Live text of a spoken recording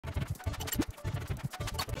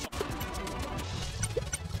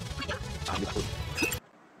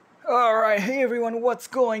Alright, hey everyone, what's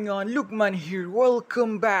going on? Lukman here,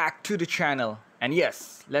 welcome back to the channel. And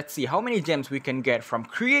yes, let's see how many gems we can get from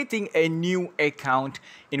creating a new account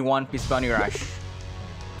in One Piece Bunny Rush.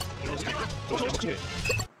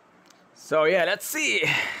 So yeah, let's see.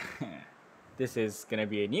 This is gonna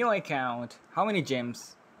be a new account. How many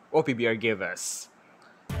gems OPBR give us?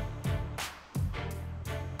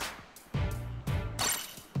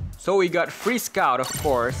 So we got free scout, of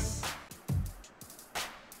course.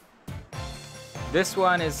 This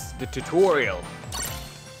one is the tutorial.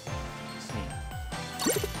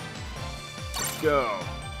 Let's go.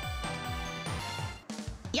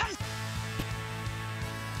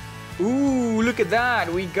 Ooh, look at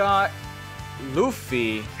that. We got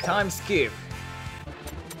Luffy. Time skip.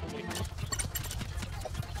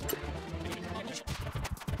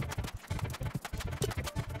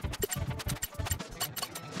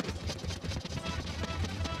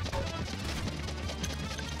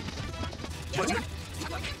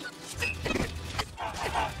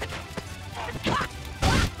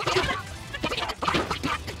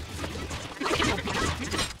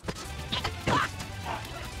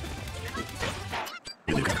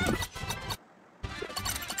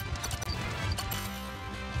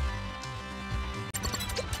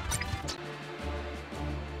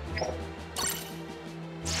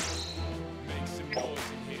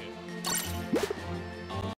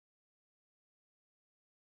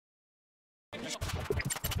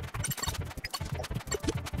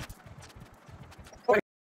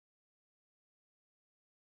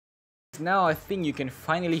 Now I think you can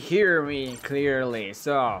finally hear me clearly.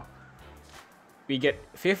 So we get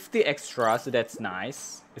 50 extra, so that's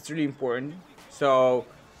nice. It's really important. So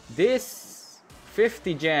this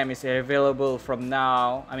 50 gem is available from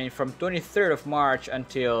now, from 23rd of March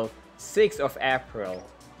until 6th of April.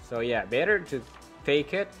 So yeah, better to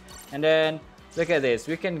take it. And then look at this,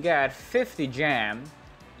 we can get 50 gem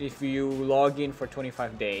if you log in for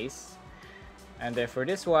 25 days. And then for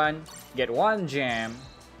this one, get 1 gem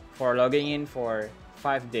for logging in for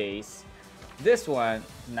 5 days. This one,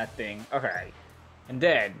 nothing. Okay. And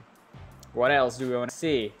then, what else do we want to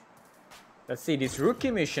see? Let's see this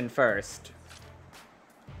rookie mission first.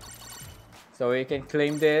 So we can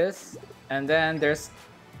claim this. And then there's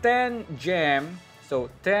 10 gem.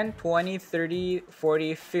 So 10, 20, 30,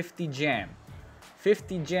 40, 50 gem.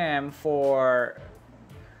 50 gem for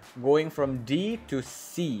going from D to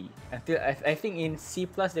C. Until I think in C+,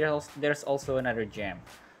 there's also another gem.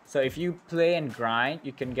 So if you play and grind,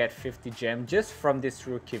 you can get 50 gem just from this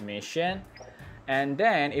rookie mission. And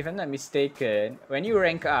then, if I'm not mistaken, when you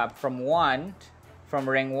rank up from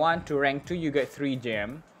rank 1 to rank 2, you get 3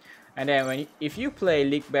 gem. And then if you play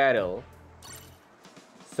League Battle,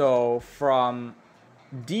 so from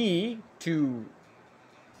D to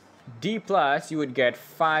D+, you would get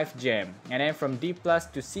 5 gem. And then from D+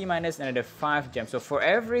 to C-, another 5 gem. So for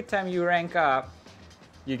every time you rank up,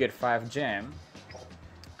 you get 5 gem.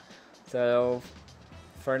 So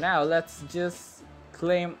for now, let's just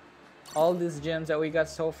claim all these gems that we got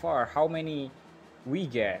so far. How many we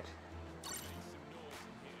get?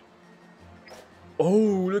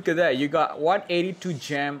 Oh, look at that. You got 182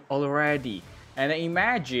 gem already. And then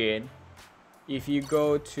imagine if you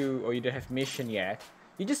go to, or you don't have mission yet,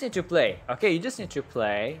 you just need to play. Okay, you just need to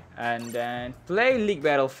play and then play League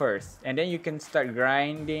Battle first. And then you can start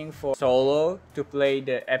grinding for solo to play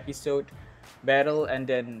the episode battle and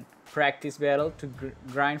then practice battle to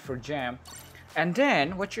grind for gem. And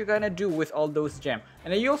then what you're gonna do with all those gem,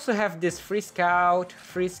 and then you also have this free scout,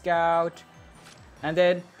 and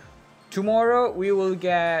then tomorrow we will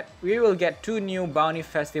get 2 new bounty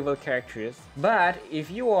festival characters. But if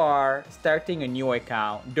you are starting a new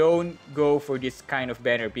account, don't go for this kind of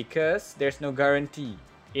banner because there's no guarantee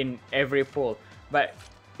in every pull. But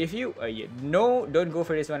if you don't go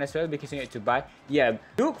for this one as well because you need to buy. Yeah,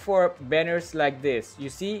 look for banners like this. You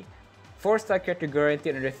see 4-star character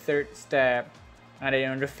guarantee on the 3rd step, and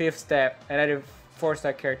then on the 5th step another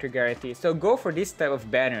 4-star character guarantee. So go for this type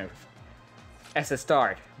of banner as a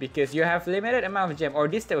start because you have limited amount of gem, or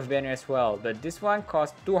this type of banner as well. But this one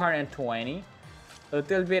costs 220, a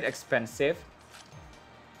little bit expensive.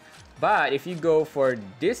 But if you go for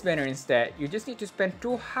this banner instead, you just need to spend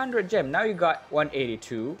 200 gem. Now you got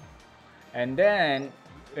 182. And then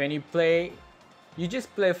when you play, you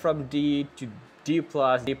just play from D to D+, D+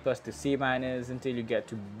 to C- until you get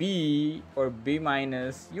to B or B-.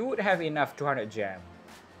 You would have enough 200 gem.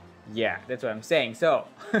 Yeah, that's what I'm saying. So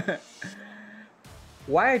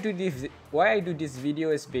why I do this video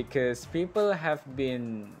is because people have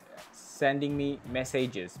been sending me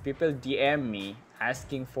messages. People DM me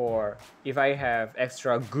asking for if I have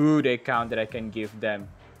extra good account that I can give them.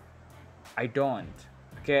 I don't.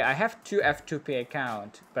 Okay, I have 2 F2P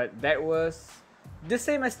account, but that was the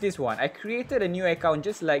same as this one. I created a new account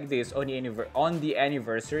just like this on the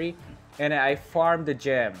anniversary, and I farm the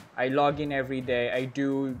gem. I log in every day. I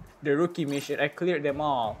do the rookie mission. I cleared them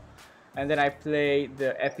all, and then I play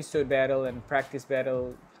the episode battle and practice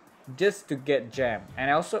battle just to get gem.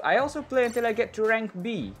 And I also play until I get to rank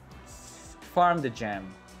B, farm the gem,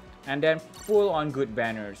 and then pull on good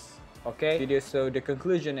banners. Okay, so the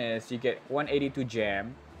conclusion is you get 182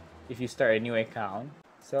 gem if you start a new account.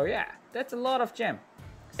 So yeah, that's a lot of gem.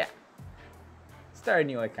 Yeah, start a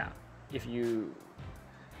new account if you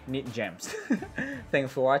need gems. Thanks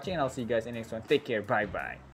for watching, and I'll see you guys in the next one. Take care, bye bye.